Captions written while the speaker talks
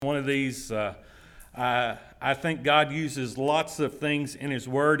One of these, I think God uses lots of things in His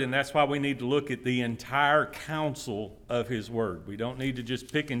Word, and that's why we need to look at the entire counsel of His Word. We don't need to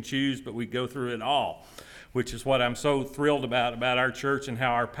just pick and choose, but we go through it all, which is what I'm so thrilled about our church and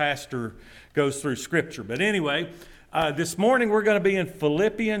how our pastor goes through Scripture. But anyway, this morning we're going to be in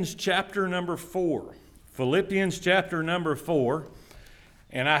Philippians chapter number 4. Philippians chapter number 4.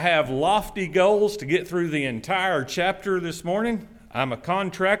 And I have lofty goals to get through the entire chapter this morning. I'm a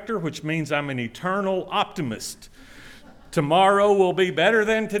contractor, which means I'm an eternal optimist. Tomorrow will be better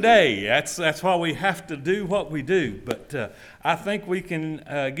than today. That's why we have to do what we do. But I think we can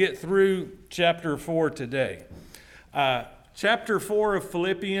get through chapter 4 today. Chapter 4 of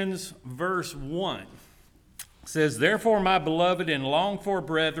Philippians, verse 1 says, "Therefore, my beloved and longed for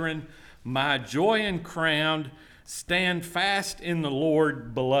brethren, my joy and crown, stand fast in the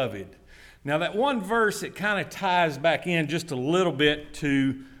Lord, beloved." Now that one verse, it kind of ties back in just a little bit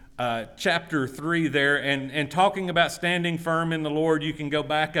to chapter 3 there, and talking about standing firm in the Lord, you can go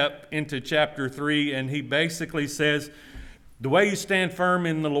back up into chapter 3, and he basically says, the way you stand firm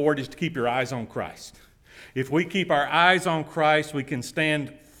in the Lord is to keep your eyes on Christ. If we keep our eyes on Christ, we can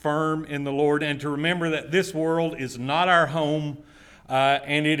stand firm in the Lord, and to remember that this world is not our home,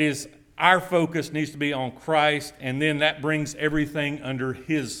 and it is our focus needs to be on Christ, and then that brings everything under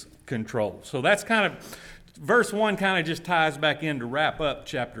His control. So that's kind of, verse 1 kind of just ties back in to wrap up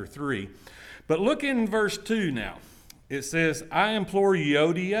chapter 3. But look in verse 2 now. It says, "I implore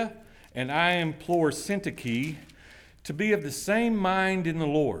Euodia and I implore Syntyche to be of the same mind in the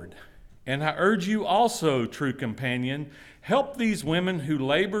Lord. And I urge you also, true companion, help these women who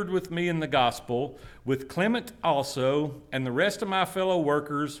labored with me in the gospel, with Clement also, and the rest of my fellow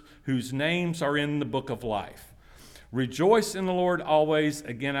workers whose names are in the book of life. Rejoice in the Lord always.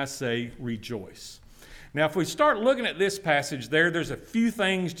 Again, I say rejoice." Now, if we start looking at this passage there's a few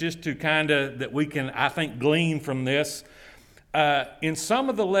things just to that we can, I think, glean from this. In some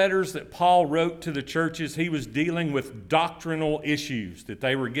of the letters that Paul wrote to the churches, he was dealing with doctrinal issues, that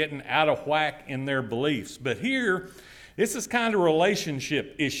they were getting out of whack in their beliefs. But here, this is kind of a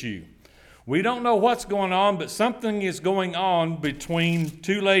relationship issue. We don't know what's going on, but something is going on between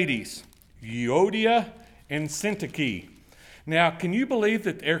two ladies, Euodia and Syntyche. Now, can you believe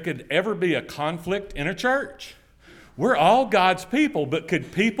that there could ever be a conflict in a church? We're all God's people, but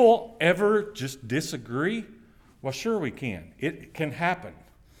could people ever just disagree? Well, sure we can. It can happen.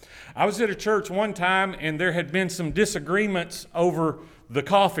 I was at a church one time, and there had been some disagreements over the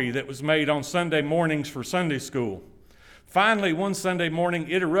coffee that was made on Sunday mornings for Sunday school. Finally, one Sunday morning,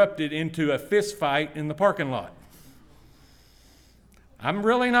 it erupted into a fist fight in the parking lot. I'm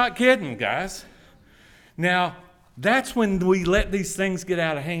really not kidding, guys. Now, that's when we let these things get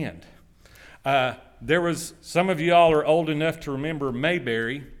out of hand. There was, some of y'all are old enough to remember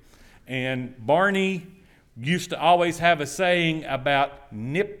Mayberry, and Barney used to always have a saying about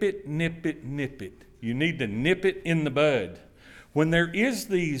nip it, nip it, nip it. You need to nip it in the bud. When there is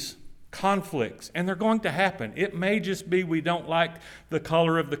these conflicts, and they're going to happen, it may just be we don't like the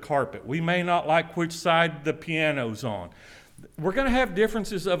color of the carpet. We may not like which side the piano's on. We're going to have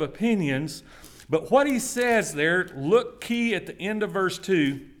differences of opinions. But what he says there, look key at the end of verse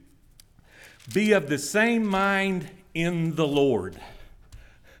 2, be of the same mind in the Lord.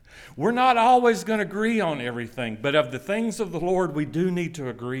 We're not always going to agree on everything, but of the things of the Lord, we do need to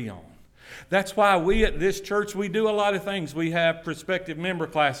agree on. That's why we at this church, we do a lot of things. We have prospective member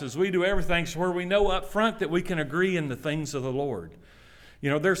classes. We do everything where we know up front that we can agree in the things of the Lord. You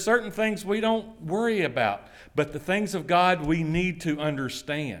know, there's certain things we don't worry about, but the things of God we need to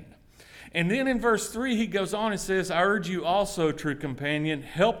understand. And then in verse 3, he goes on and says, "I urge you also, true companion,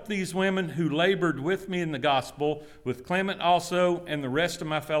 help these women who labored with me in the gospel, with Clement also, and the rest of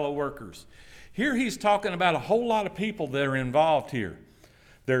my fellow workers." Here he's talking about a whole lot of people that are involved here.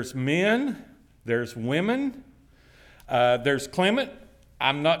 There's men, there's women, there's Clement.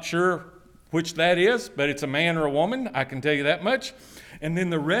 I'm not sure which that is, but it's a man or a woman, I can tell you that much. And then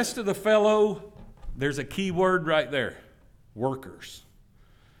the rest of the fellow, there's a key word right there, workers.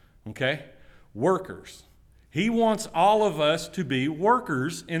 Okay? Workers. He wants all of us to be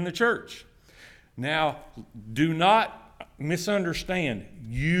workers in the church. Now, do not misunderstand.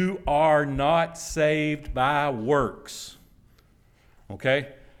 You are not saved by works. Okay?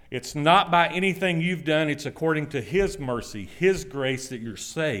 It's not by anything you've done. It's according to His mercy, His grace that you're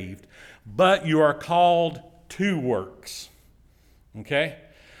saved. But you are called to works. Okay?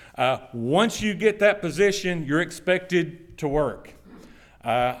 Once you get that position, you're expected to work.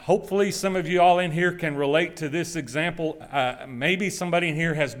 Hopefully some of you all in here can relate to this example. Maybe somebody in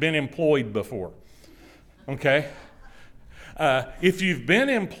here has been employed before. Okay? If you've been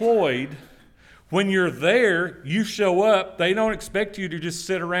employed, when you're there, you show up, they don't expect you to just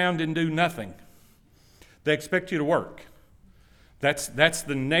sit around and do nothing. They expect you to work. That's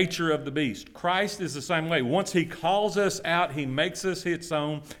the nature of the beast. Christ is the same way. Once he calls us out, he makes us his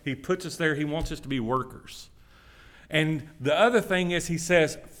own, he puts us there, he wants us to be workers. And the other thing is he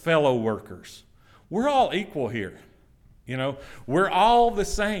says fellow workers. We're all equal here. You know, we're all the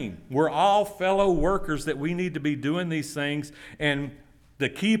same. We're all fellow workers that we need to be doing these things. And the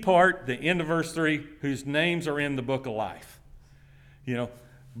key part, the end of verse 3, whose names are in the book of life. You know,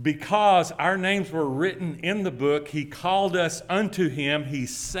 because our names were written in the book, he called us unto him, he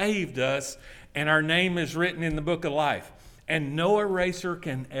saved us, and our name is written in the book of life. And no eraser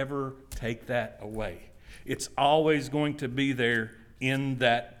can ever take that away. It's always going to be there in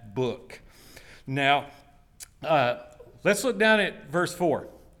that book. Now, let's look down at verse 4.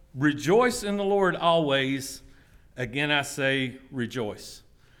 Rejoice in the Lord always. Again, I say rejoice.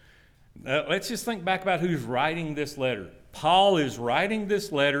 Let's just think back about who's writing this letter. Paul is writing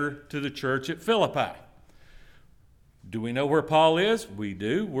this letter to the church at Philippi. Do we know where Paul is? We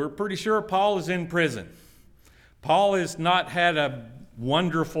do. We're pretty sure Paul is in prison. Paul has not had a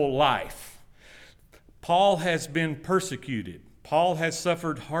wonderful life. Paul has been persecuted. Paul has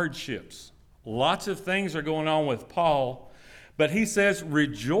suffered hardships. Lots of things are going on with Paul, but he says,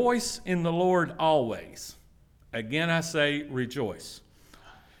 rejoice in the Lord always. Again, I say rejoice.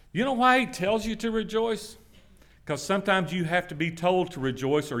 You know why he tells you to rejoice? Because sometimes you have to be told to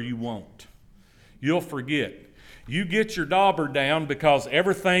rejoice or you won't. You'll forget. You get your dauber down because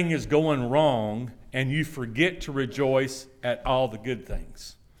everything is going wrong and you forget to rejoice at all the good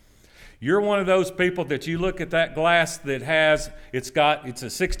things. You're one of those people that you look at that glass that it's a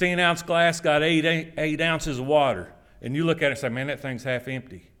 16-ounce glass, got eight ounces of water. And you look at it and say, man, that thing's half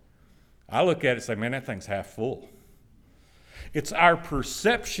empty. I look at it and say, man, that thing's half full. It's our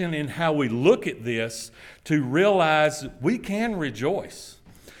perception in how we look at this to realize we can rejoice.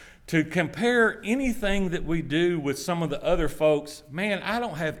 To compare anything that we do with some of the other folks, man, I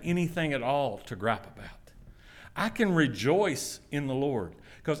don't have anything at all to gripe about. I can rejoice in the Lord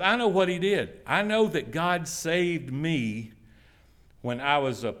because I know what he did. I know that God saved me when I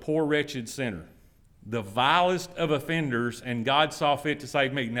was a poor, wretched sinner, the vilest of offenders, and God saw fit to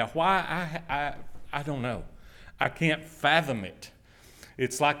save me. Now, why? I don't know. I can't fathom it.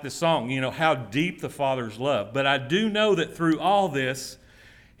 It's like the song, how deep the Father's love. But I do know that through all this,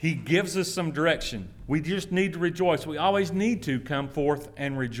 he gives us some direction. We just need to rejoice. We always need to come forth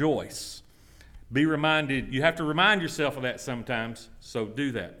and rejoice. Be reminded. You have to remind yourself of that sometimes, so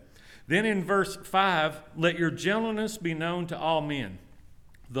do that. Then in verse 5, let your gentleness be known to all men.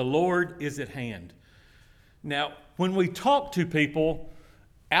 The Lord is at hand. Now, when we talk to people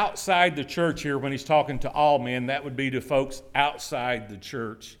outside the church here, when he's talking to all men, that would be to folks outside the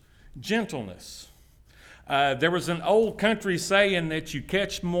church. Gentleness. There was an old country saying that you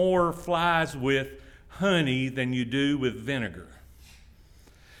catch more flies with honey than you do with vinegar.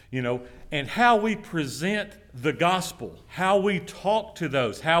 And how we present the gospel, how we talk to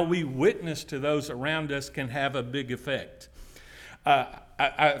those, how we witness to those around us can have a big effect.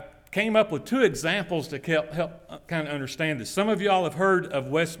 I came up with two examples to help kind of understand this. Some of y'all have heard of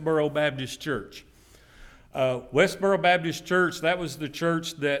Westboro Baptist Church. Westboro Baptist Church, that was the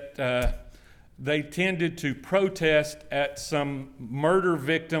church that they tended to protest at some murder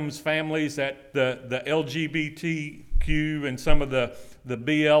victims' families at the LGBTQ and some of the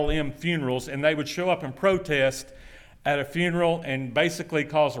BLM funerals, and they would show up and protest at a funeral and basically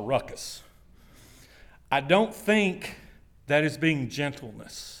cause a ruckus. I don't think that is being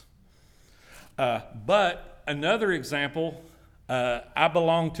gentleness. But another example, I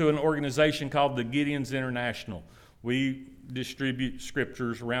belong to an organization called the Gideons International. We distribute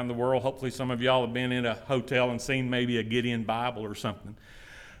scriptures around the world. Hopefully some of y'all have been in a hotel and seen maybe a Gideon Bible or something.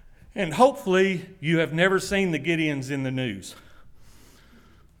 And hopefully you have never seen the Gideons in the news.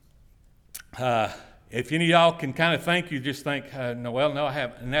 If any of y'all can kind of think, you just think, no, I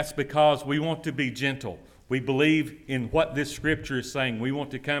haven't. And that's because we want to be gentle. We believe in what this scripture is saying. We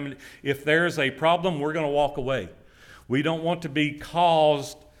want to come in. If there's a problem, we're going to walk away. We don't want to be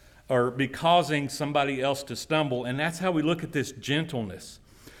caused or be causing somebody else to stumble. And that's how we look at this gentleness.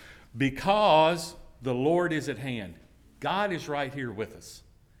 Because the Lord is at hand. God is right here with us.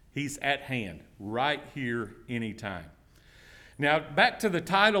 He's at hand, right here, anytime. Now, back to the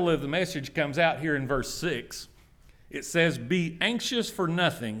title of the message comes out here in verse 6. It says, be anxious for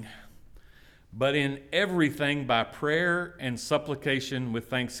nothing, but in everything by prayer and supplication with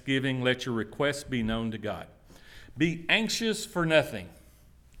thanksgiving, let your requests be known to God. Be anxious for nothing.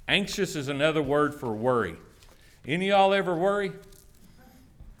 Anxious is another word for worry. Any of y'all ever worry?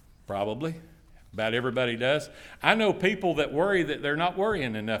 Probably. About everybody does. I know people that worry that they're not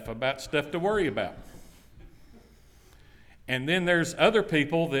worrying enough about stuff to worry about. And then there's other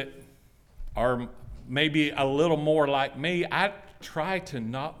people that are maybe a little more like me. I try to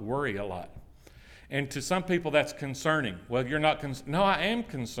not worry a lot. And to some people that's concerning. Well, you're not no, I am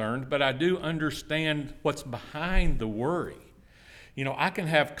concerned, but I do understand what's behind the worry. You know, I can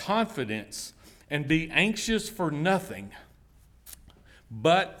have confidence and be anxious for nothing,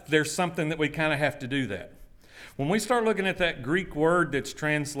 but there's something that we kind of have to do that. When we start looking at that Greek word that's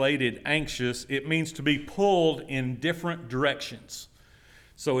translated anxious, it means to be pulled in different directions.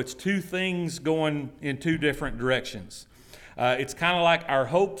 So it's two things going in two different directions. It's kind of like our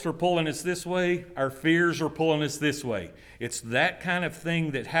hopes are pulling us this way, our fears are pulling us this way. It's that kind of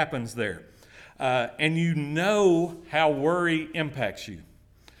thing that happens there. And you know how worry impacts you.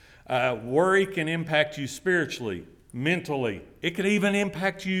 Worry can impact you spiritually, mentally. It could even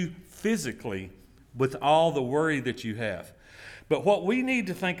impact you physically with all the worry that you have. But what we need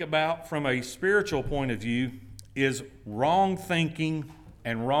to think about from a spiritual point of view is wrong thinking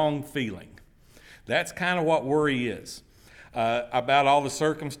and wrong feeling. That's kind of what worry is. About all the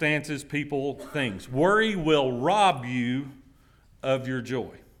circumstances, people, things. Worry will rob you of your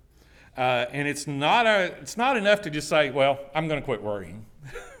joy. And it's not enough to just say, well, I'm going to quit worrying,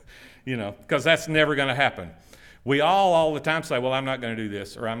 because that's never going to happen. We all the time say, well, I'm not going to do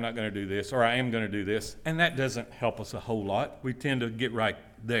this, or I'm not going to do this, or I am going to do this. And that doesn't help us a whole lot. We tend to get right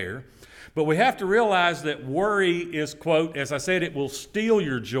there. But we have to realize that worry is, quote, as I said, it will steal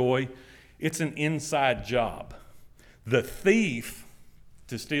your joy. It's an inside job. The thief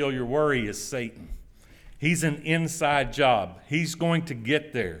to steal your worry is Satan. He's an inside job. He's going to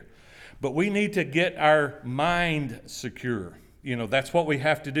get there. But we need to get our mind secure. That's what we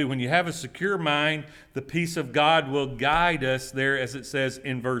have to do. When you have a secure mind, the peace of God will guide us there, as it says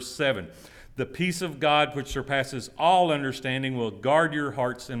in verse 7. The peace of God, which surpasses all understanding, will guard your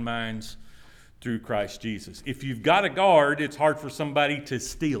hearts and minds through Christ Jesus. If you've got a guard, it's hard for somebody to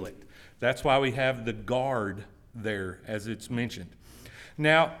steal it. That's why we have the guard there, as it's mentioned.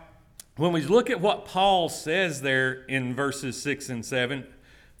 Now, when we look at what Paul says there in verses 6 and 7,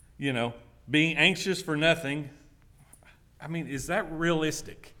 being anxious for nothing, is that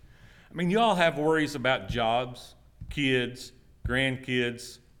realistic? You all have worries about jobs, kids,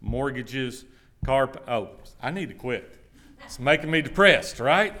 grandkids, mortgages, I need to quit. It's making me depressed,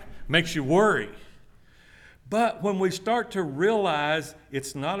 right? Makes you worry. But when we start to realize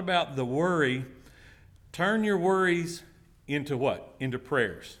it's not about the worry, turn your worries into what? Into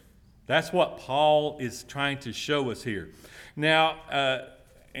prayers. That's what Paul is trying to show us here. Now,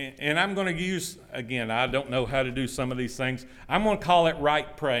 and I'm going to use, again, I don't know how to do some of these things. I'm going to call it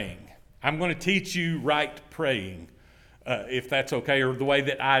right praying. I'm going to teach you right praying, if that's okay, or the way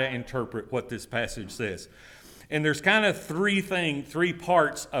that I interpret what this passage says. And there's kind of three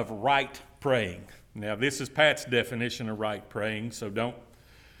parts of right praying. Now, this is Pat's definition of right praying, so don't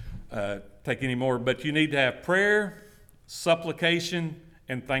take any more. But you need to have prayer, supplication,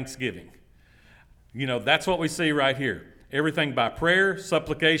 and thanksgiving. That's what we see right here. Everything by prayer,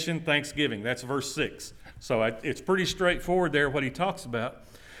 supplication, thanksgiving. That's verse 6. So it's pretty straightforward there what he talks about.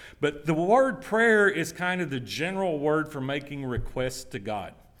 But the word prayer is kind of the general word for making requests to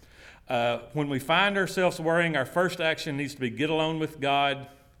God. When we find ourselves worrying, our first action needs to be get alone with God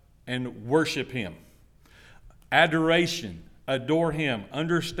and worship Him. Adoration, adore Him,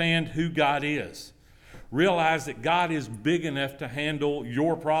 understand who God is. Realize that God is big enough to handle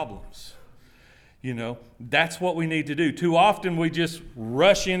your problems. That's what we need to do. Too often we just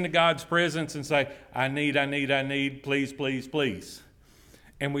rush into God's presence and say, I need, please, please, please.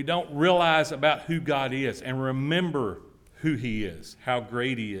 And we don't realize about who God is and remember who He is, how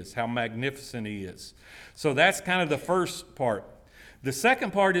great He is, how magnificent He is. So that's kind of the first part. The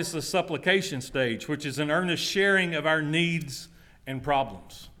second part is the supplication stage, which is an earnest sharing of our needs and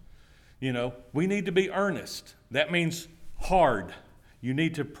problems. We need to be earnest. That means hard. You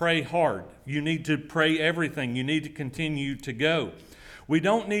need to pray hard. You need to pray everything. You need to continue to go. We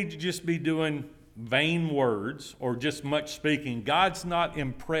don't need to just be doing vain words or just much speaking. God's not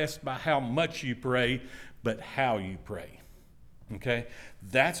impressed by how much you pray, but how you pray. Okay?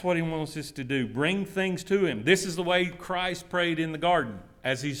 That's what He wants us to do. Bring things to Him. This is the way Christ prayed in the garden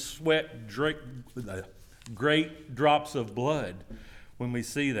as He sweat great drops of blood when we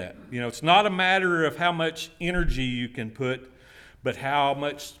see that. It's not a matter of how much energy you can put, but how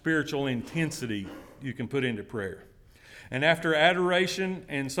much spiritual intensity you can put into prayer. And after adoration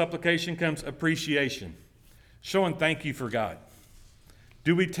and supplication comes appreciation, showing thank you for God.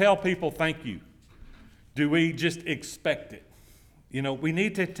 Do we tell people thank you? Do we just expect it? You know, we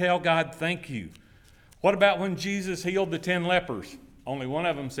need to tell God thank you. What about when Jesus healed the 10 lepers? Only one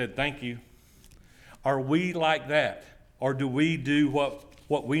of them said thank you. Are we like that? Or do we do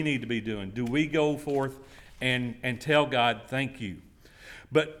what we need to be doing? Do we go forth and tell God thank you?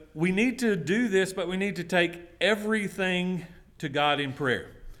 But we need to do this, but we need to take everything to God in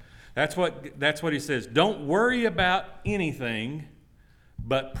prayer. That's what he says. Don't worry about anything,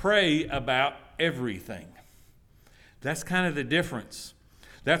 but pray about everything. That's kind of the difference.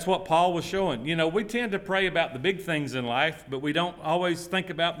 That's what Paul was showing. You know, we tend to pray about the big things in life, but we don't always think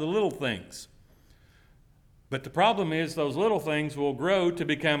about the little things. But the problem is those little things will grow to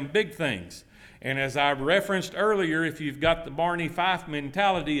become big things. And as I referenced earlier, if you've got the Barney Fife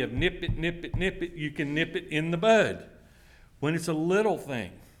mentality of nip it, nip it, nip it, you can nip it in the bud. When it's a little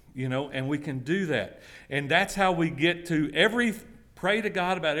thing, you know, and we can do that. And that's how we get to pray to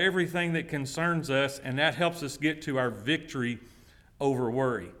God about everything that concerns us, and that helps us get to our victory over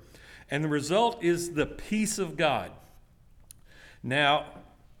worry. And the result is the peace of God. Now,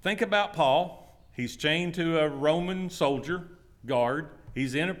 think about Paul. He's chained to a Roman soldier, guard.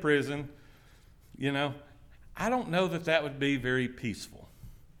 He's in a prison. You know, I don't know that would be very peaceful.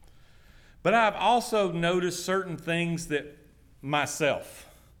 But I've also noticed certain things that myself,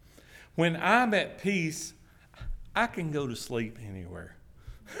 when I'm at peace, I can go to sleep anywhere.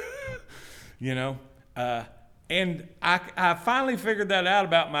 You know, and I finally figured that out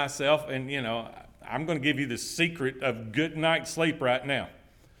about myself. And, you know, I'm going to give you the secret of good night's sleep right now.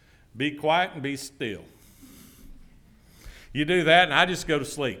 Be quiet and be still. You do that, and I just go to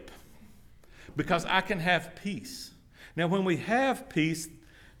sleep because I can have peace. Now, when we have peace,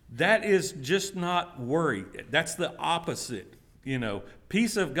 that is just not worry. That's the opposite. You know,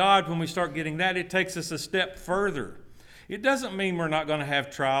 peace of God, when we start getting that, it takes us a step further. It doesn't mean we're not going to have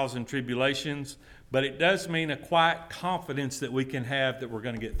trials and tribulations, but it does mean a quiet confidence that we can have that we're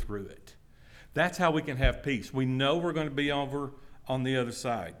going to get through it. That's how we can have peace. We know we're going to be over on the other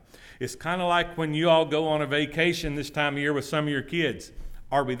side. It's kind of like when you all go on a vacation this time of year with some of your kids.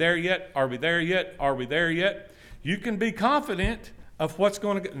 Are we there yet? Are we there yet? Are we there yet? You can be confident of what's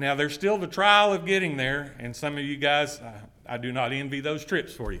going to go. Now, there's still the trial of getting there, and some of you guys, I do not envy those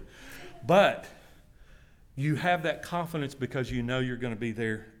trips for you. But you have that confidence because you know you're going to be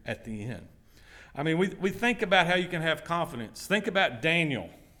there at the end. I mean, we think about how you can have confidence. Think about Daniel.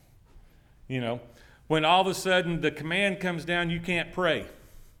 You know, when all of a sudden the command comes down, you can't pray.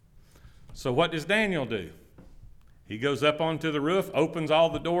 So what does Daniel do? He goes up onto the roof, opens all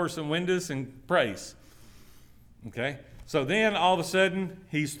the doors and windows, and prays. Okay? So then all of a sudden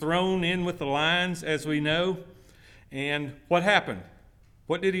he's thrown in with the lions, as we know. And what happened?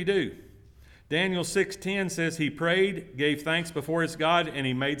 What did he do? Daniel 6:10 says he prayed, gave thanks before his God, and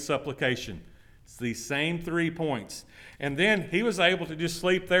he made supplication. It's these same 3 points. And then he was able to just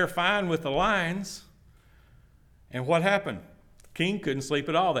sleep there fine with the lions. And what happened? The king couldn't sleep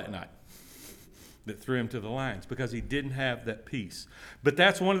at all that night. That threw him to the lions because he didn't have that peace. But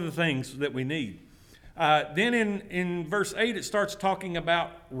that's one of the things that we need. Then in verse 8, it starts talking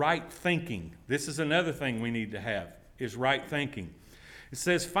about right thinking. This is another thing we need to have, is right thinking. It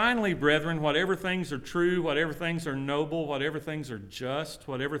says, finally, brethren, whatever things are true, whatever things are noble, whatever things are just,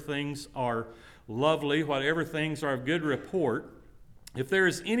 whatever things are lovely, whatever things are of good report, if there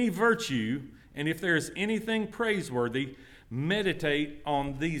is any virtue and if there is anything praiseworthy, meditate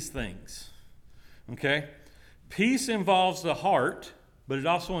on these things. Okay? Peace involves the heart, but it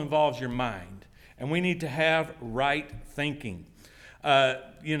also involves your mind. And we need to have right thinking.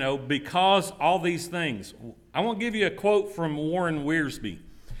 You know, because all these things. I want to give you a quote from Warren Wiersbe.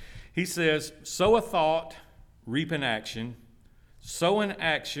 He says, sow a thought, reap an action. Sow an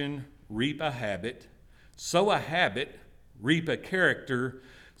action, reap a habit. Sow a habit, reap a character.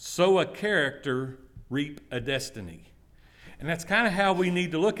 Sow a character, reap a destiny. And that's kind of how we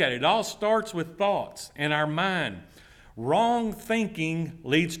need to look at it. It all starts with thoughts and our mind. Wrong thinking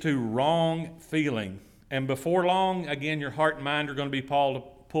leads to wrong feeling. And before long, again, your heart and mind are going to be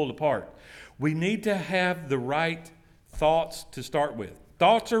pulled apart. We need to have the right thoughts to start with.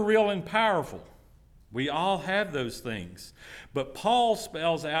 Thoughts are real and powerful. We all have those things. But Paul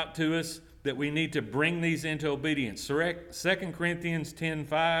spells out to us that we need to bring these into obedience. 2 Corinthians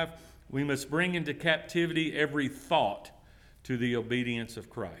 10:5, we must bring into captivity every thought to the obedience of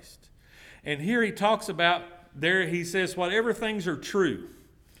Christ. And here he talks about, he says, whatever things are true.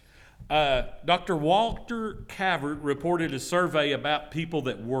 Dr. Walter Cavert reported a survey about people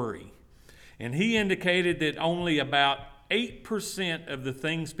that worry. And he indicated that only about 8% of the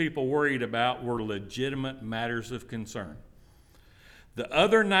things people worried about were legitimate matters of concern. The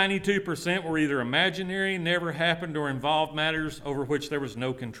other 92% were either imaginary, never happened, or involved matters over which there was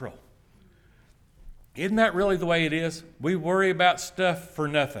no control. Isn't that really the way it is? We worry about stuff for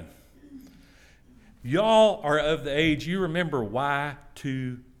nothing. Y'all are of the age, you remember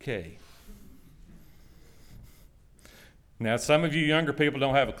Y2K. Now, some of you younger people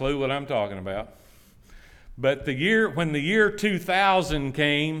don't have a clue what I'm talking about. But when the year 2000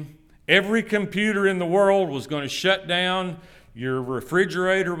 came, every computer in the world was going to shut down. Your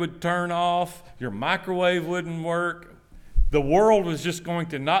refrigerator would turn off. Your microwave wouldn't work. The world was just going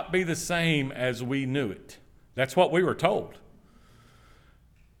to not be the same as we knew it. That's what we were told.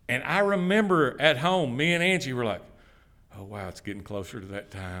 And I remember at home, me and Angie were like, oh, wow, it's getting closer to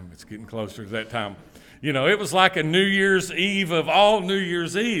that time. It's getting closer to that time. You know, it was like a New Year's Eve of all New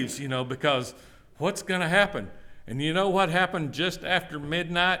Year's Eves, you know, because what's going to happen? And you know what happened just after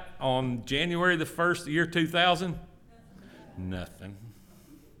midnight on January the 1st, the year 2000? Nothing.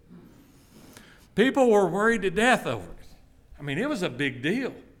 People were worried to death over it. I mean, it was a big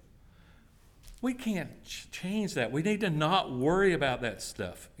deal. We can't change that. We need to not worry about that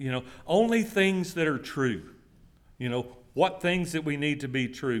stuff. You know, only things that are true. You know, what things that we need to be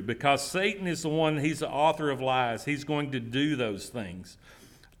true. Because Satan is the one, he's the author of lies. He's going to do those things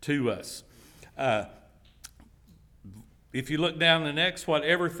to us. If you look down the next,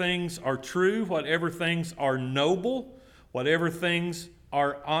 whatever things are true, whatever things are noble, whatever things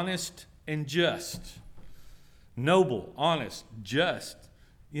are honest and just. Noble, honest, just.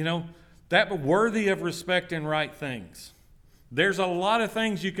 You know, that worthy of respect and right things. There's a lot of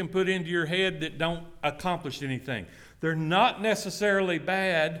things you can put into your head that don't accomplish anything. They're not necessarily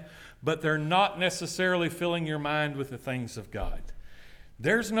bad, but they're not necessarily filling your mind with the things of God.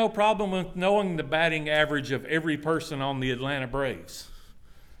 There's no problem with knowing the batting average of every person on the Atlanta Braves.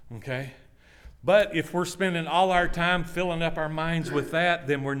 Okay? But if we're spending all our time filling up our minds with that,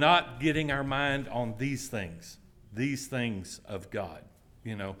 then we're not getting our mind on these things of God.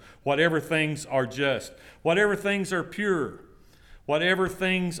 You know, whatever things are just, whatever things are pure, whatever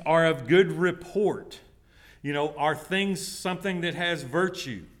things are of good report, you know, are things something that has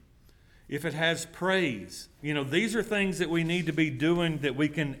virtue, if it has praise, you know, these are things that we need to be doing that we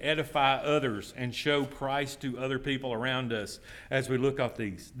can edify others and show Christ to other people around us as we look at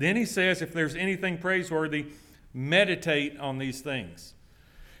these. Then he says, if there's anything praiseworthy, meditate on these things.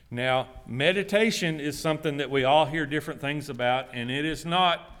 Now, meditation is something that we all hear different things about, and it is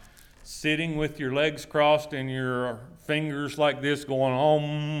not sitting with your legs crossed and your fingers like this going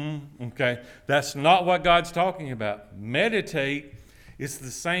on, okay? That's not what God's talking about. Meditate is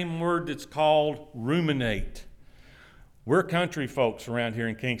the same word that's called ruminate. We're country folks around here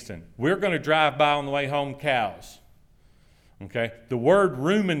in Kingston. We're going to drive by on the way home cows, okay? The word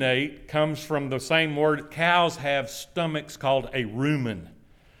ruminate comes from the same word. Cows have stomachs called a rumen.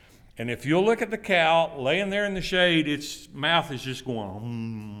 And if you'll look at the cow laying there in the shade, its mouth is just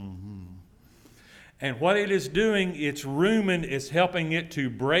going, And what it is doing, its rumen is helping it to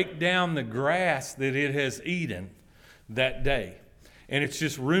break down the grass that it has eaten that day. And it's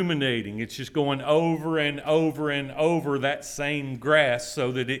just ruminating. It's just going over and over and over that same grass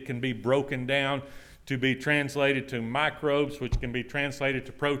so that it can be broken down to be translated to microbes, which can be translated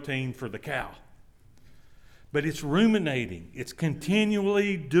to protein for the cow. But it's ruminating. It's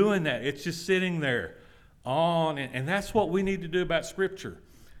continually doing that. It's just sitting there on. And that's what we need to do about Scripture.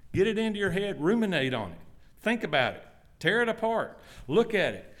 Get it into your head. Ruminate on it. Think about it. Tear it apart. Look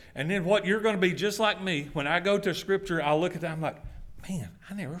at it. And then what you're going to be just like me. When I go to Scripture, I'll look at that. I'm like, man,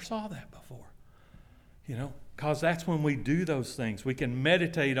 I never saw that before. You know, because that's when we do those things. We can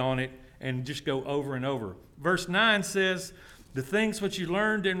meditate on it and just go over and over. Verse 9 says, the things which you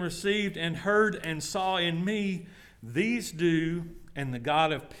learned and received and heard and saw in me, these do, and the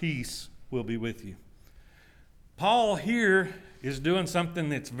God of peace will be with you. Paul here is doing something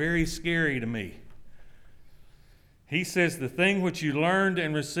that's very scary to me. He says, the thing which you learned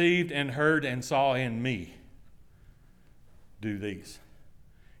and received and heard and saw in me, do these.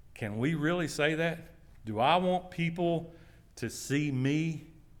 Can we really say that? Do I want people to see me?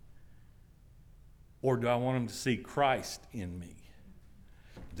 Or do I want them to see Christ in me?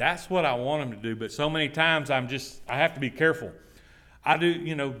 That's what I want them to do. But so many times I have to be careful.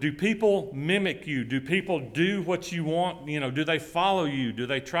 Do people mimic you? Do people do what you want? Do they follow you? Do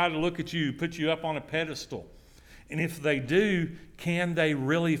they try to look at you, put you up on a pedestal? And if they do, can they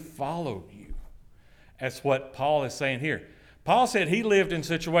really follow you? That's what Paul is saying here. Paul said he lived in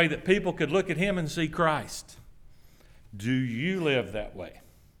such a way that people could look at him and see Christ. Do you live that way?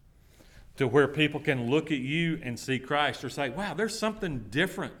 To where people can look at you and see Christ or say, wow, there's something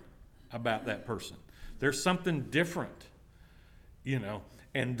different about that person. There's something different. you know.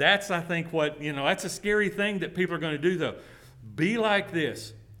 And that's, I think, what, you know, that's a scary thing that people are going to do, though. Be like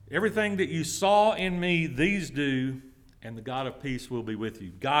this. Everything that you saw in me, these do, and the God of peace will be with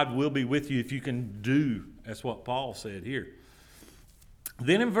you. God will be with you if you can do. That's what Paul said here.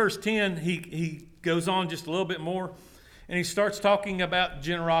 Then in verse 10, he goes on just a little bit more, and he starts talking about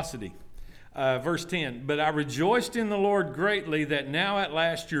generosity. Verse 10, but I rejoiced in the Lord greatly that now at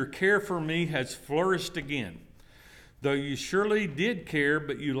last your care for me has flourished again. Though you surely did care,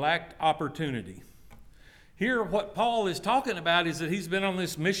 but you lacked opportunity. Here, what Paul is talking about is that he's been on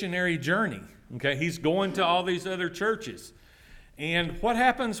this missionary journey. Okay, he's going to all these other churches. And what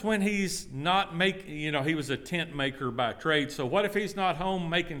happens when he's not making, you know, he was a tent maker by trade. So what if he's not home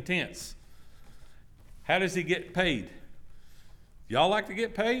making tents? How does he get paid? Y'all like to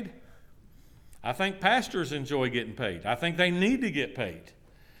get paid? I think pastors enjoy getting paid. I think they need to get paid.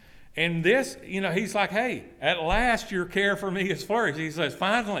 And this, you know, he's like, hey, at last your care for me is flourished. He says,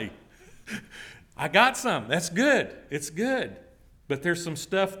 finally, I got some. That's good. It's good. But there's some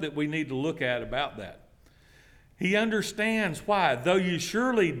stuff that we need to look at about that. He understands why. Though you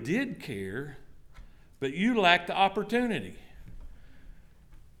surely did care, but you lacked the opportunity.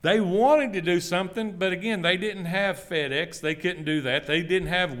 They wanted to do something, but again, they didn't have FedEx. They couldn't do that. They didn't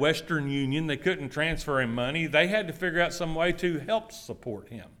have Western Union. They couldn't transfer him money. They had to figure out some way to help support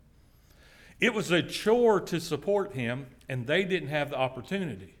him. It was a chore to support him, and they didn't have the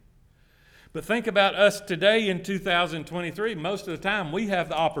opportunity. But think about us today in 2023. Most of the time, we have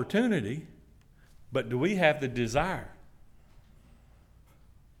the opportunity, but do we have the desire?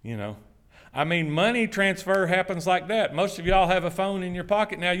 You know, I mean, money transfer happens like that. Most of y'all have a phone in your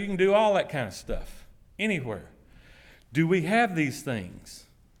pocket now. You can do all that kind of stuff anywhere. Do we have these things?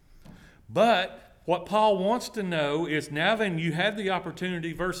 But what Paul wants to know is, now then you have the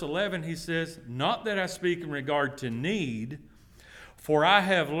opportunity. Verse 11, he says, not that I speak in regard to need, for I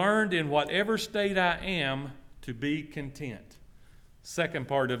have learned in whatever state I am to be content. Second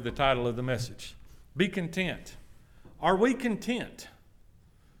part of the title of the message. Be content. Are we content?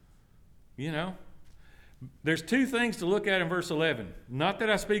 You know, there's two things to look at in verse 11. Not that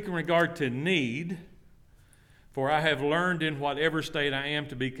I speak in regard to need, for I have learned in whatever state I am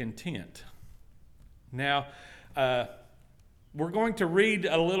to be content. Now, we're going to read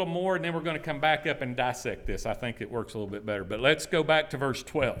a little more, and then we're going to come back up and dissect this. I think it works a little bit better. But let's go back to verse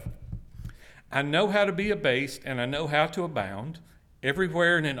 12. I know how to be abased, and I know how to abound.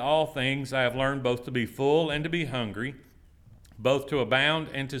 Everywhere and in all things I have learned both to be full and to be hungry, both to abound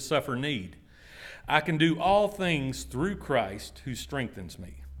and to suffer need. I can do all things through Christ who strengthens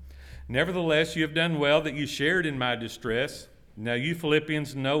me. Nevertheless, you have done well that you shared in my distress. Now you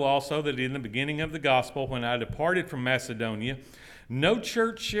Philippians know also that in the beginning of the gospel, when I departed from Macedonia, no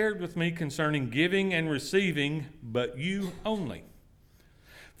church shared with me concerning giving and receiving, but you only.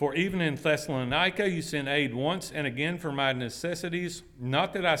 For even in Thessalonica you sent aid once and again for my necessities.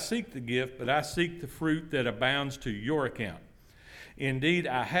 Not that I seek the gift, but I seek the fruit that abounds to your account. Indeed,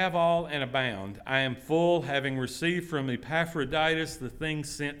 I have all and abound. I am full, having received from Epaphroditus the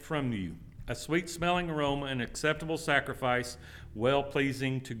things sent from you, a sweet-smelling aroma, an acceptable sacrifice,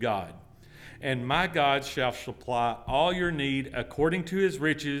 well-pleasing to God. And my God shall supply all your need according to his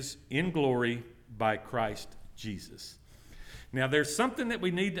riches in glory by Christ Jesus. Now, there's something that we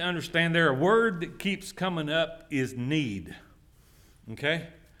need to understand there. A word that keeps coming up is need. Okay?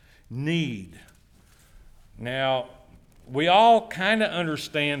 Need. Now, we all kind of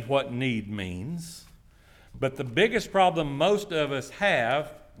understand what need means, but the biggest problem most of us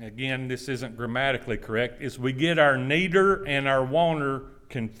have, again, this isn't grammatically correct, is we get our needer and our wanter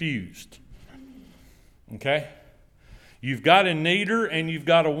confused. Okay? You've got a needer and you've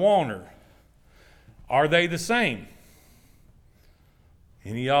got a wanter. Are they the same?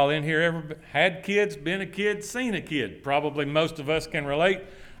 Any of y'all in here ever had kids, been a kid, seen a kid? Probably most of us can relate.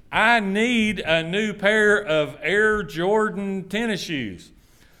 I need a new pair of Air Jordan tennis shoes.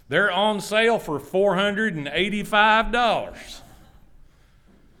 They're on sale for $485.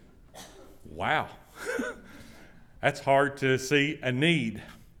 Wow. That's hard to see a need.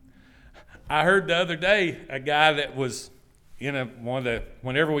 I heard the other day a guy that was in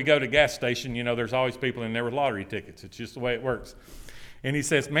whenever we go to gas station, you know, there's always people in there with lottery tickets. It's just the way it works. And he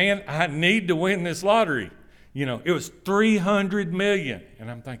says, man, I need to win this lottery. You know, it was $300 million. And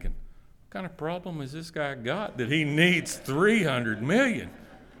I'm thinking, what kind of problem has this guy got that he needs $300 million?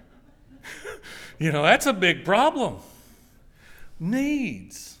 You know, that's a big problem.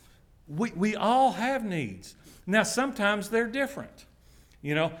 Needs. We all have needs. Now, sometimes they're different.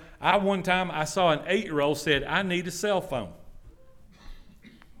 You know, one time I saw an 8-year-old said, I need a cell phone.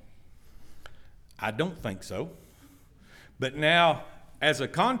 I don't think so. But now, as a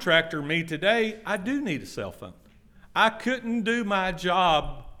contractor, me today, I do need a cell phone. I couldn't do my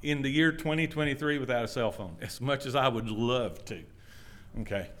job in the year 2023 without a cell phone, as much as I would love to.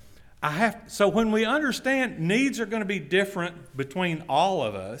 Okay. So when we understand needs are going to be different between all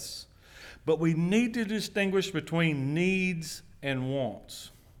of us, but we need to distinguish between needs and wants.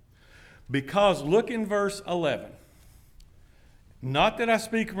 Because look in verse 11. Not that I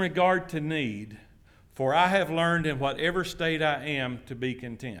speak in regard to need, for I have learned in whatever state I am to be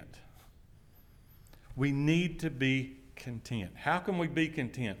content. We need to be content. How can we be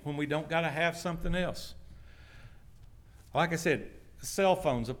content when we don't got to have something else? Like I said, cell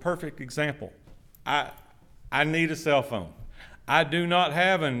phone's a perfect example. I need a cell phone. I do not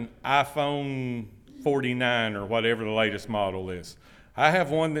have an iPhone 49 or whatever the latest model is. I have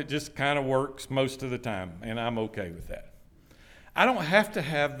one that just kind of works most of the time, and I'm okay with that. I don't have to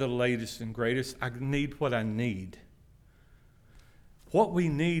have the latest and greatest. I need what I need. What we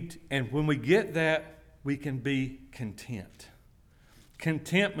need, and when we get that, we can be content.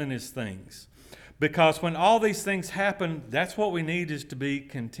 Contentment is things. Because when all these things happen, that's what we need, is to be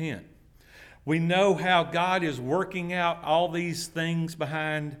content. We know how God is working out all these things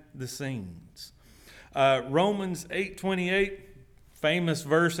behind the scenes. Romans 8:28, famous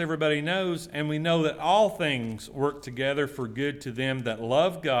verse everybody knows, and we know that all things work together for good to them that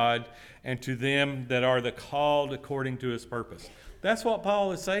love God and to them that are the called according to his purpose. That's what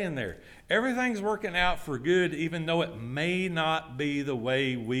Paul is saying there. Everything's working out for good, even though it may not be the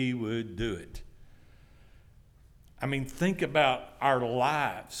way we would do it. I mean, think about our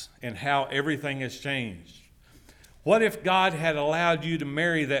lives and how everything has changed. What if God had allowed you to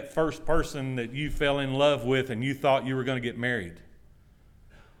marry that first person that you fell in love with and you thought you were going to get married?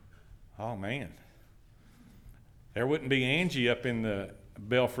 Oh, man. There wouldn't be Angie up in the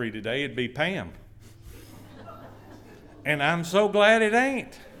belfry today. It'd be Pam. And I'm so glad it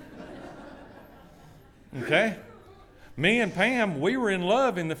ain't. Okay? Me and Pam, we were in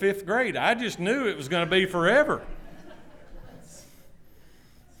love in the 5th grade. I just knew it was going to be forever.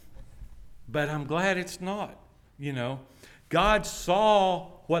 But I'm glad it's not. You know, God saw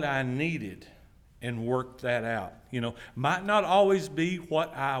what I needed and worked that out. You know, might not always be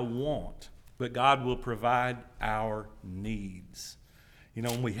what I want, but God will provide our needs. You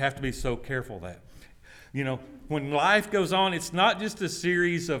know, and we have to be so careful of that. You know, when life goes on, it's not just a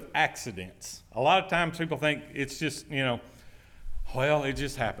series of accidents. A lot of times people think it's just, you know, well, it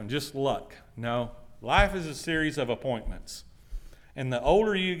just happened, just luck. No, life is a series of appointments. And the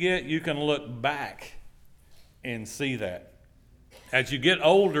older you get, you can look back and see that. As you get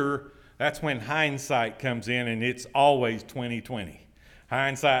older, that's when hindsight comes in, and it's always 20/20.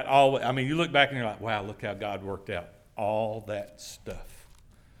 Hindsight always, I mean, you look back and you're like, wow, look how God worked out all that stuff.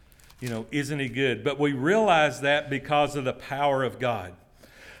 You know, isn't he good? But we realize that because of the power of God.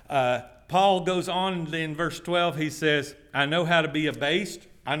 Paul goes on in verse 12, he says, I know how to be abased.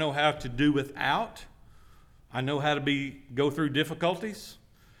 I know how to do without. I know how to go through difficulties.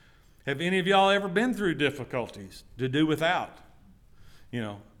 Have any of y'all ever been through difficulties to do without? You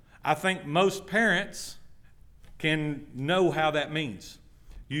know, I think most parents can know how that means.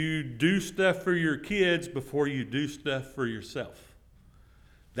 You do stuff for your kids before you do stuff for yourself.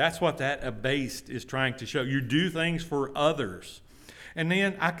 That's what that abased is trying to show. You do things for others. And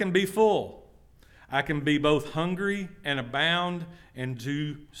then I can be full. I can be both hungry and abound and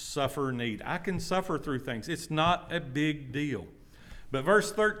do suffer need. I can suffer through things. It's not a big deal. But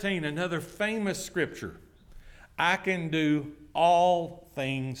verse 13, another famous scripture. I can do all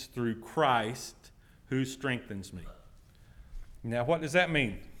things through Christ who strengthens me. Now, what does that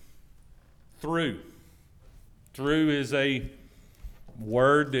mean? Through. Through is a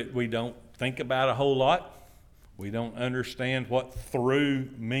word that we don't think about a whole lot. We don't understand what through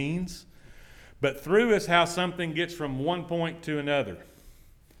means. But through is how something gets from one point to another.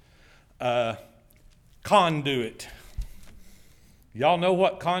 Conduit. Y'all know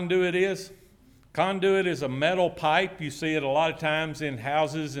what conduit is? Conduit is a metal pipe. You see it a lot of times in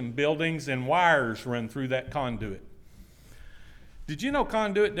houses and buildings, and wires run through that conduit. Did you know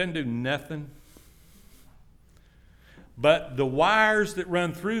conduit doesn't do nothing? But the wires that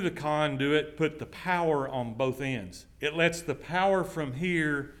run through the conduit put the power on both ends. It lets the power from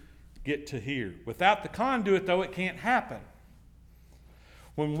here get to here. Without the conduit, though, it can't happen.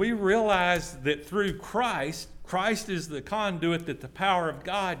 When we realize that through Christ is the conduit that the power of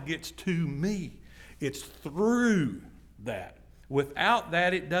God gets to me. It's through that. Without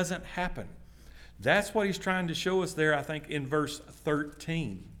that, it doesn't happen. That's what he's trying to show us there, I think, in verse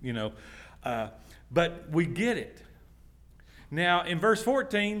 13. You know, but we get it. Now, in verse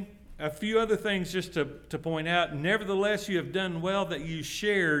 14, a few other things just to point out. Nevertheless, you have done well that you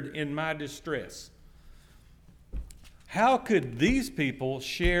shared in my distress. How could these people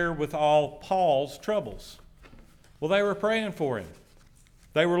share with all Paul's troubles? Well, they were praying for him.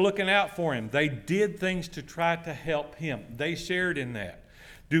 They were looking out for him. They did things to try to help him. They shared in that.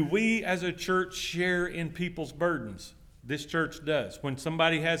 Do we as a church share in people's burdens? This church does. When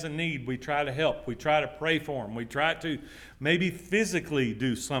somebody has a need, we try to help. We try to pray for them. We try to maybe physically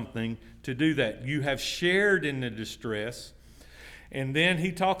do something to do that. You have shared in the distress. And then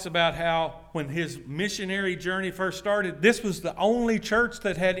he talks about how when his missionary journey first started, this was the only church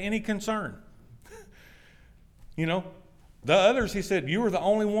that had any concern. You know, the others, he said, you were the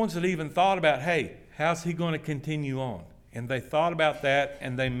only ones that even thought about, hey, how's he going to continue on? And they thought about that,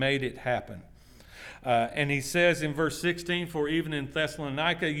 and they made it happen. And he says in verse 16, for even in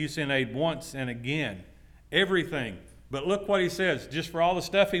Thessalonica you sent aid once and again, everything. But look what he says, just for all the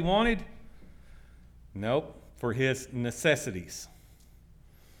stuff he wanted? Nope, for his necessities.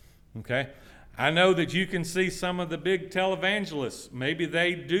 Okay? I know that you can see some of the big televangelists. Maybe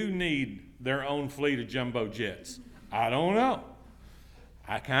they do need their own fleet of jumbo jets. I don't know.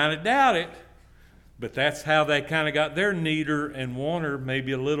 I kind of doubt it. But that's how they kind of got their needer and wanter,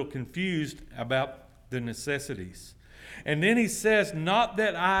 maybe a little confused about the necessities. And then he says, not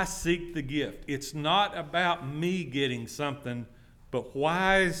that I seek the gift. It's not about me getting something, but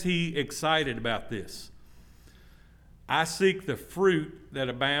why is he excited about this? I seek the fruit that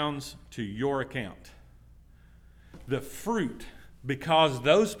abounds to your account. The fruit, because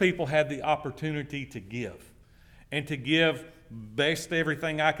those people had the opportunity to give. And to give, best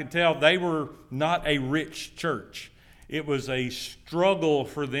everything I could tell, they were not a rich church. It was a struggle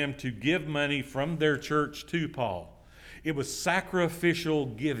for them to give money from their church to Paul. It was sacrificial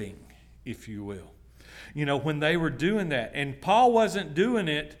giving, if you will. You know, when they were doing that. And Paul wasn't doing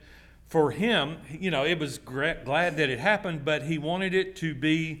it for him. You know, it was glad that it happened, but he wanted it to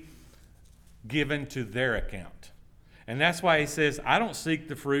be given to their account. And that's why he says, I don't seek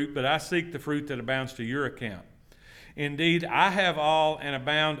the fruit, but I seek the fruit that abounds to your account. Indeed, I have all and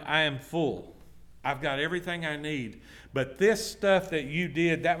abound. I am full. I've got everything I need. But this stuff that you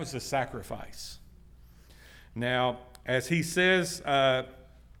did, that was a sacrifice. Now, as he says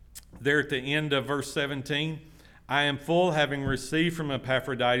there at the end of verse 17, I am full, having received from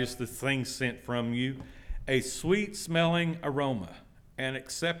Epaphroditus the things sent from you, a sweet-smelling aroma, an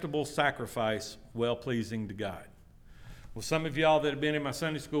acceptable sacrifice, well-pleasing to God. Well, some of y'all that have been in my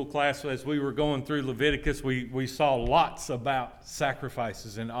Sunday school class, as we were going through Leviticus, we saw lots about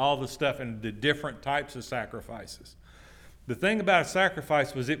sacrifices and all the stuff and the different types of sacrifices. The thing about a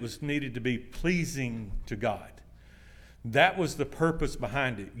sacrifice was it was needed to be pleasing to God. That was the purpose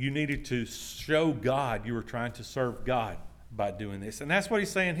behind it. You needed to show God you were trying to serve God by doing this. And that's what he's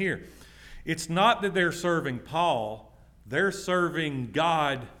saying here. It's not that they're serving Paul. They're serving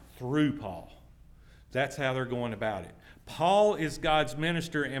God through Paul. That's how they're going about it. Paul is God's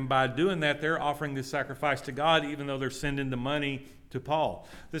minister, and by doing that, they're offering this sacrifice to God, even though they're sending the money to Paul.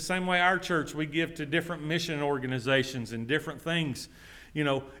 The same way our church, we give to different mission organizations and different things. You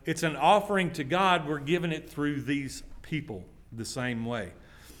know, it's an offering to God. We're giving it through these people the same way.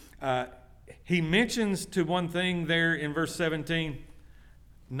 He mentions to one thing there in verse 17,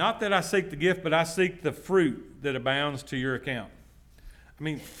 not that I seek the gift, but I seek the fruit that abounds to your account. I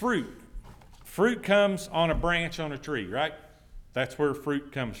mean, fruit. Fruit comes on a branch on a tree, right? That's where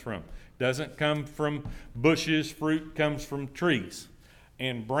fruit comes from. Doesn't come from bushes. Fruit comes from trees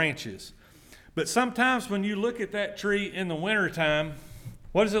and branches. But sometimes when you look at that tree in the wintertime,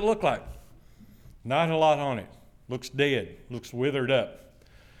 what does it look like? Not a lot on it. Looks dead. Looks withered up.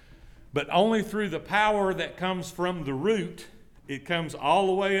 But only through the power that comes from the root, it comes all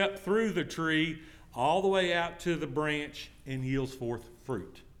the way up through the tree, all the way out to the branch, and yields forth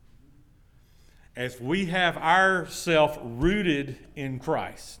fruit. As we have ourselves rooted in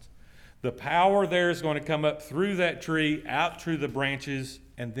Christ, the power there is going to come up through that tree, out through the branches,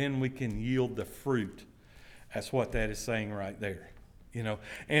 and then we can yield the fruit. That's what that is saying right there. You know,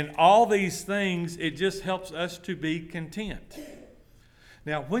 and all these things, it just helps us to be content.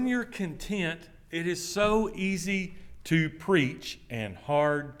 Now, when you're content, it is so easy to preach and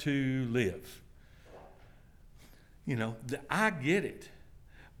hard to live. You know, I get it.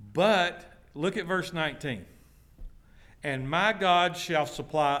 But look at verse 19. And my God shall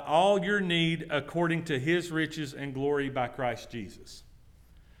supply all your need according to his riches and glory by Christ Jesus.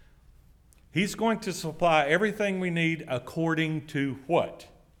 He's going to supply everything we need according to what?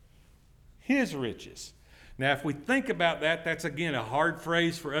 His riches. Now, if we think about that, that's again a hard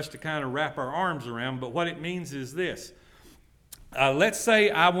phrase for us to kind of wrap our arms around, but what it means is this. let's say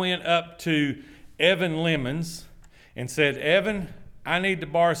I went up to Evan Lemons and said, Evan, I need to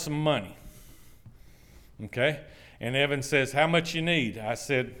borrow some money. Okay? And Evan says, how much you need? I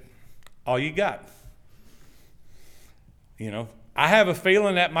said, all you got. I have a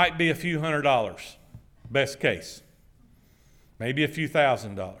feeling that might be a few $100s, best case. Maybe a few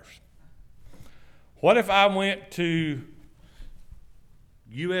 $1,000s. What if I went to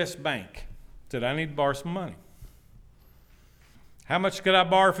U.S. Bank, said I need to borrow some money? How much could I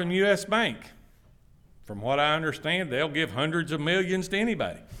borrow from U.S. Bank? From what I understand, they'll give hundreds of millions to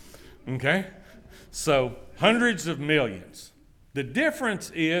anybody. Okay? So, hundreds of millions. The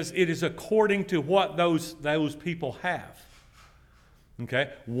difference is it is according to what those people have.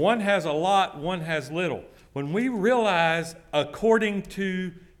 Okay? One has a lot, one has little. When we realize according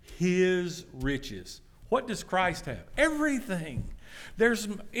to his riches, what does Christ have? Everything.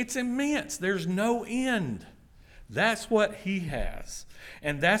 It's immense. There's no end. That's what he has.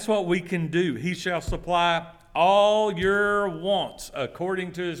 And that's what we can do. He shall supply all your wants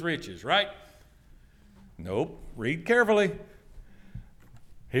according to his riches, right? Nope. Read carefully.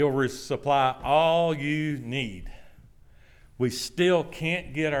 He'll supply all you need. We still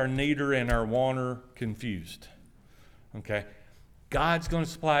can't get our needer and our wanter confused. Okay? God's going to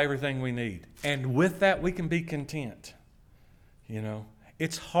supply everything we need. And with that, we can be content.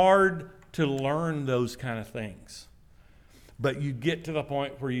 It's hard to learn those kind of things. But you get to the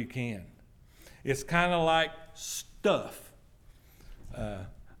point where you can. It's kind of like stuff.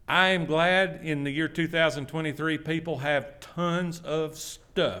 I am glad in the year 2023 people have tons of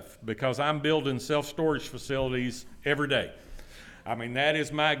stuff because I'm building self-storage facilities every day. I mean, that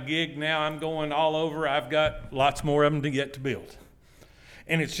is my gig now. I'm going all over. I've got lots more of them to get to build.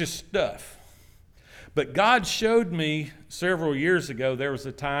 And it's just stuff. But God showed me several years ago, there was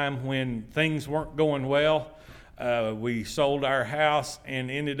a time when things weren't going well. We sold our house and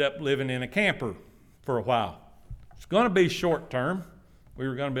ended up living in a camper for a while. It's going to be short term. We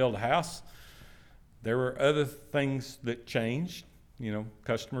were going to build a house. There were other things that changed.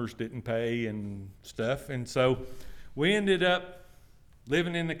 Customers didn't pay and stuff. And so we ended up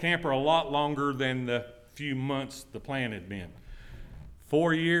living in the camper a lot longer than the few months the plan had been.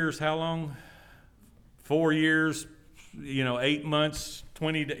 4 years, how long? 4 years, 8 months,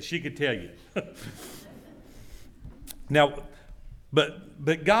 20 days. She could tell you. Now,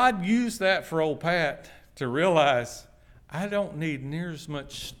 but God used that for old Pat to realize I don't need near as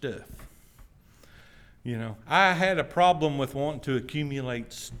much stuff. I had a problem with wanting to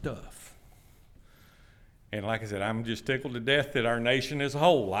accumulate stuff. And like I said, I'm just tickled to death that our nation as a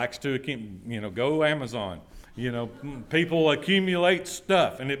whole likes to, go Amazon. People accumulate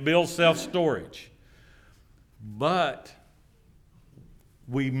stuff and it builds self-storage. But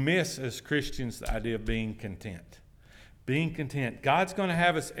we miss as Christians the idea of being content. Being content. God's going to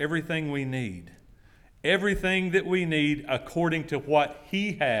have us everything we need. Everything that we need according to what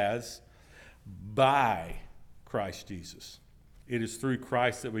he has by Christ Jesus. It is through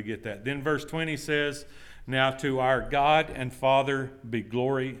Christ that we get that. Then verse 20 says, now to our God and Father be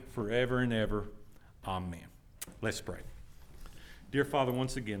glory forever and ever. Amen. Let's pray. Dear Father,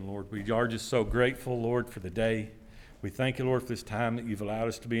 once again, Lord, we are just so grateful, Lord, for the day. We thank you, Lord, for this time that you've allowed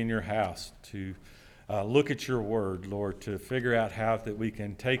us to be in your house, to look at your word, Lord, to figure out how that we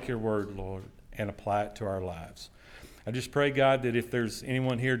can take your word, Lord, and apply it to our lives. I just pray, God, that if there's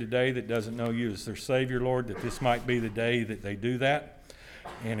anyone here today that doesn't know you as their Savior, Lord, that this might be the day that they do that.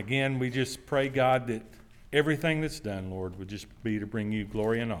 And again, we just pray, God, that everything that's done, Lord, would just be to bring you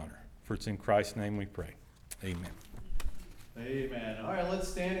glory and honor. For it's in Christ's name we pray. Amen. Amen. All right, let's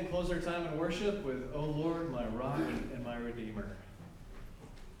stand and close our time in worship with, O Lord, my rock and my redeemer.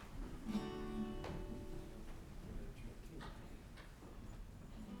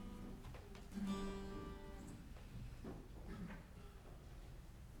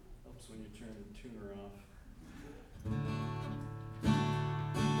 Helps when you turn the tuner off.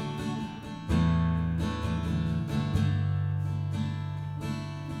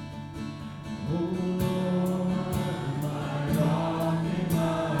 Oh